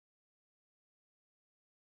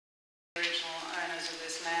Original owners of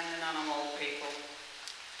this land and Ngunnawal people.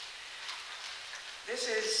 This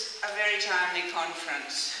is a very timely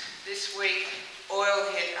conference. This week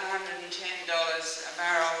oil hit $110 a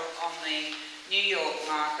barrel on the New York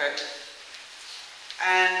market,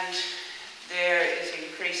 and there is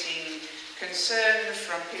increasing concern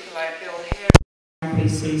from people like Bill Hare,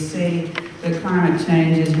 IPCC, that climate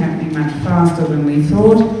change is happening much faster than we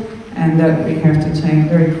thought, and that we have to take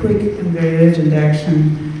very quick and very urgent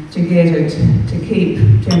action to get it to keep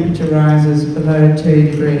temperature rises below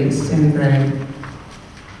 2 degrees centigrade.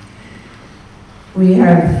 We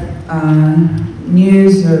have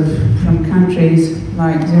news from countries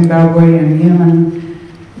like Zimbabwe and Yemen,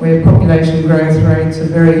 where population growth rates are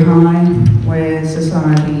very high, where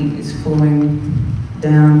society is falling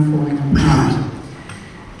down, falling apart.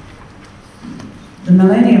 The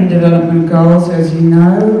Millennium Development Goals, as you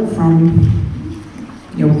know from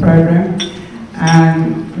your program,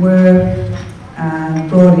 were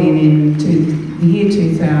brought into the year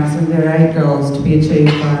 2000. There are 8 goals to be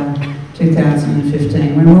achieved by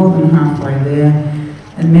 2015. We're more than halfway there,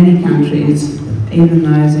 and many countries, even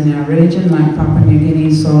those in our region like Papua New Guinea,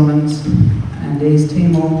 Solomons and East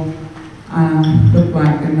Timor, look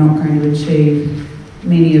like they're not going to achieve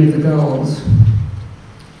many of the goals.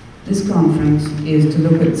 This conference is to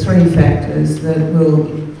look at 3 factors that will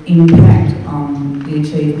impact on the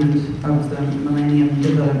achievement of the Millennium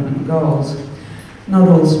Development Goals. Not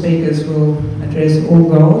all speakers will address all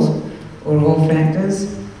goals or all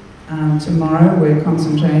factors. Tomorrow we're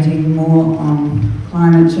concentrating more on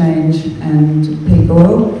climate change and peak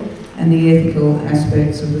oil and the ethical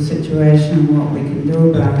aspects of the situation and what we can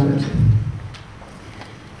do about it.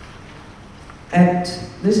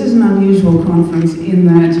 This is an unusual conference in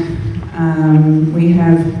that we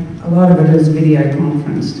have a lot of it as video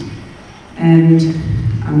conferenced, and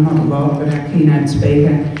not a lot, but our keynote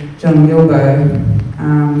speaker, John Gilbo,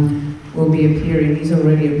 will be appearing. He's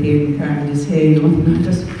already appeared and combed his hair, you'll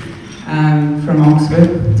notice, from Oxford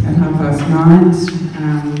at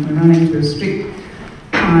 9:30. We're running to a strict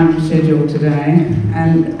time schedule today,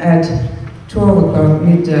 and at 12 o'clock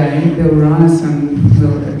midday, Bill Ryerson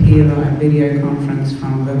will appear by video conference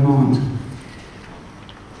from Vermont.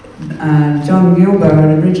 John Gilbo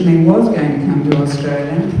originally was going to come to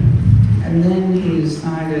Australia, and then he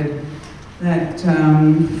decided that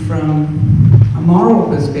from a moral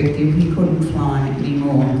perspective he couldn't fly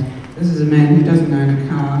anymore. This is a man who doesn't own a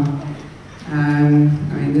car.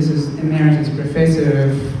 This is Emeritus Professor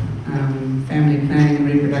of Family Planning and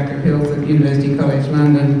Reproductive Health at University College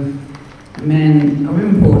London, a man of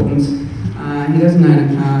importance. He doesn't own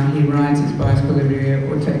a car, he rides his bicycle everywhere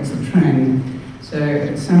or takes the train. So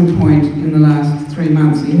at some point in the last 3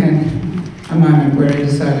 months he had a moment where he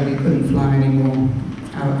decided he couldn't fly anymore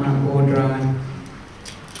or drive.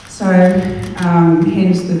 So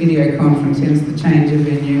hence the video conference, hence the change of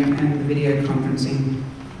venue and the video conferencing.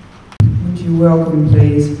 Would you welcome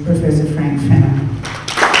please Professor Frank Fenner.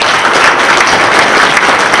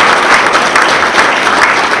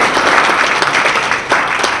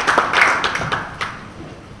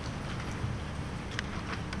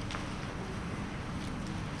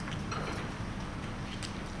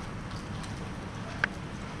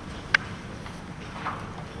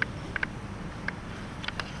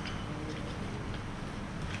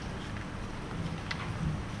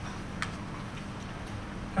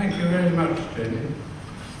 Thank you very much, Jenny.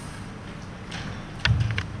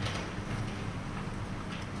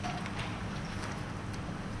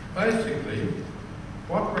 Basically,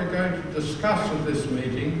 what we're going to discuss at this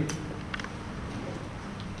meeting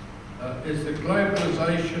is the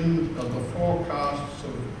globalisation of the forecasts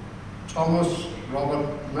of Thomas Robert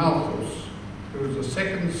Malthus, who was the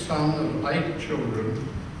second son of 8 children,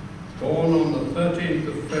 born on the 13th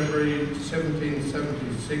of February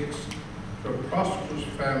 1776 to a prosperous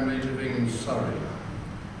family living in Surrey.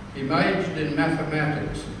 He majored in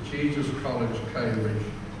mathematics at Jesus College, Cambridge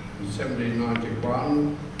in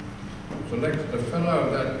 1791, was elected a fellow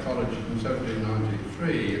of that college in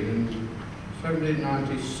 1793, and in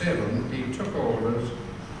 1797 he took orders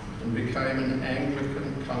and became an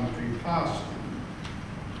Anglican country parson.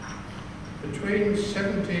 Between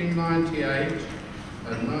 1798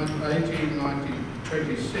 and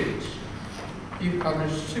 1826, he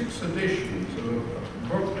published 6 editions of a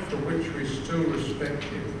book for which we still respect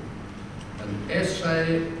him, an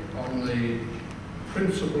essay on the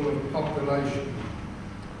principle of population.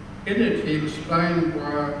 In it he explained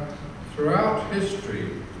why throughout history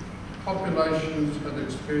populations had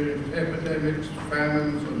experienced epidemics,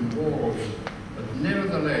 famines and wars, but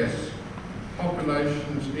nevertheless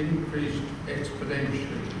populations increased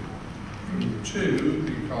exponentially. 2,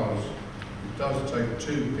 because It does take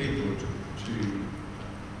 2 people to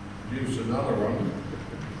use another one,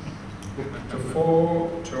 to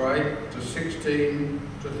 4, to 8, to 16,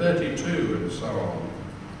 to 32 and so on.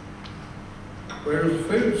 Whereas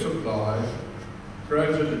food supply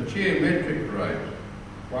grows at a geometric rate,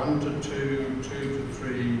 1 to 2, 2 to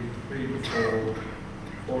 3, 3 to 4,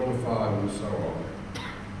 4 to 5 and so on.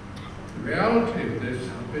 The reality of this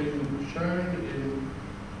has been shown in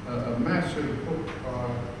a massive book by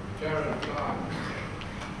Jared Lyons.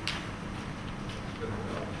 You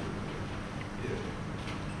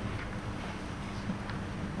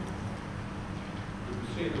can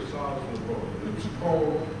see the size of the book. It's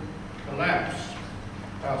called Collapse: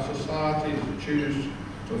 How Societies Choose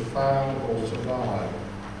to Fail or Survive.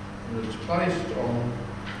 And it's based on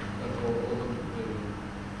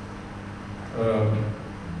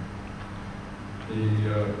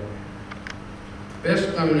the best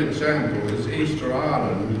known example is Easter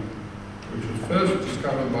Island, which was first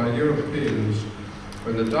discovered by Europeans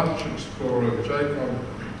when the Dutch explorer Jacob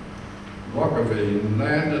Roggeveen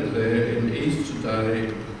landed there in Easter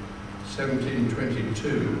Day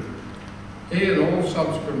 1722. He and all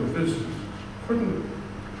subsequent visitors couldn't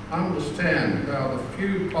understand how the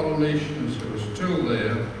few Polynesians who were still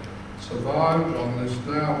there survived on this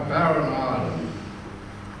now barren island,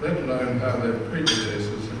 let alone how their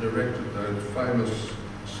predecessors had erected those famous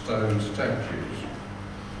stone statues.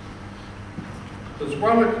 There's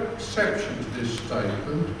one exception to this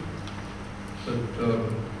statement,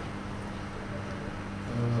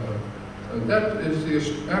 and that is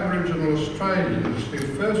the Aboriginal Australians who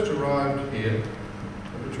first arrived here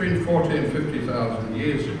between 40 and 50,000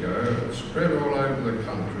 years ago, and spread all over the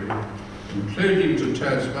country, including to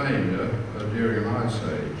Tasmania during an ice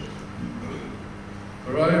age.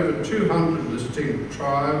 There are over 200 distinct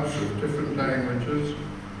tribes with different languages,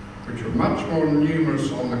 which were much more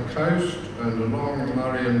numerous on the coast and along the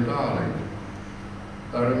Murray and Darling.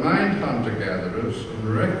 They remained hunter-gatherers and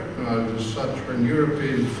were recognised as such when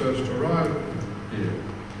Europeans first arrived here.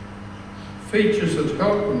 Features that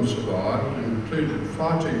helped them survive included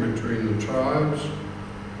fighting between the tribes,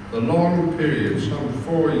 the long period, some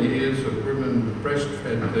 4 years, that women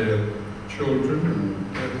breastfed their children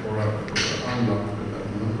and therefore unlucky with that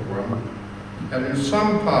another one. And in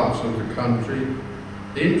some parts of the country,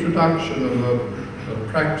 the introduction of a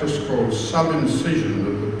practice called sub-incision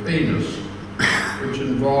of the penis, which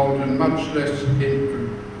involved a much less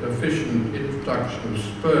efficient introduction of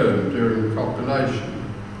sperm during copulation.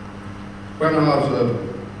 When I was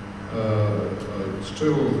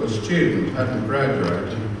still a student, hadn't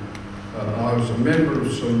graduated, I was a member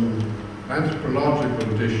of some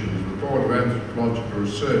anthropological editions, the Board of Anthropological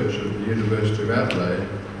Research at the University of Adelaide,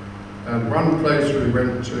 and one place we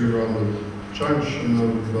went to on the junction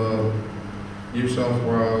of New South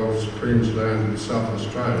Wales, Queensland and South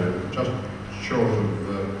Australia, just short of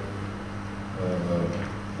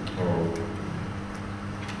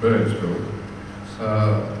Birdsville, a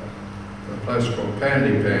place called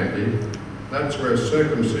Pandy Pandy. That's where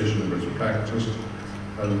circumcision was practiced,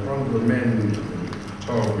 and one of the men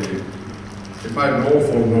told me it made an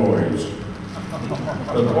awful noise,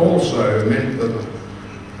 but also meant that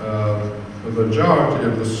the majority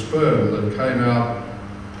of the sperm that came out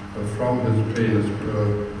from his penis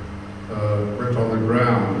went on the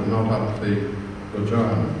ground and not up the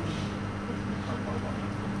vagina.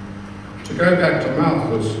 To go back to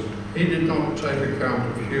Malthus, he did not take account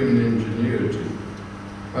of human ingenuity,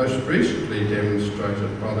 most recently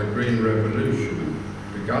demonstrated by the Green Revolution,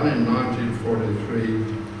 begun in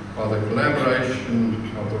 1943 by the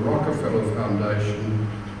collaboration of the Rockefeller Foundation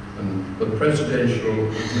and the Presidential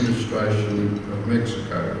Administration of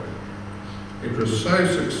Mexico. It was so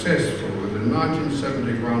successful that in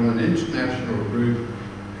 1971 an international group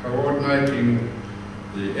coordinating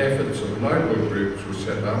the efforts of local groups was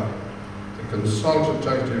set up, the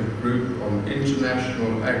Consultative Group on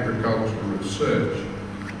International Agricultural Research,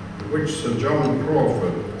 of which Sir John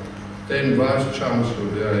Crawford, then Vice-Chancellor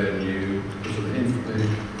of the ANU, was an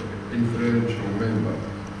influential member.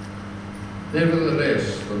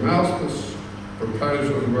 Nevertheless, the Malthus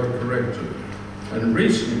proposals were corrected, and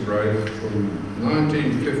recent growth from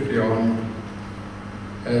 1950 on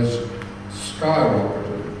has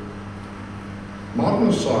skyrocketed.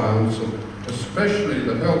 Modern science, especially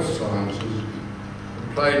the health sciences, have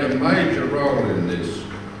played a major role in this,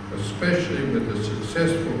 especially with the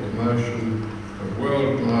successful promotion of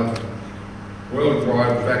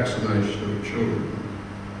worldwide vaccination of children.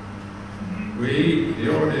 We, the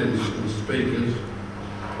audience and speakers,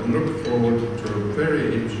 can look forward to a very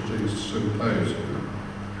interesting symposium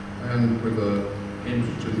and with an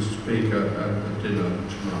interesting speaker at the dinner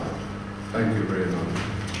tonight. Thank you. Thank you.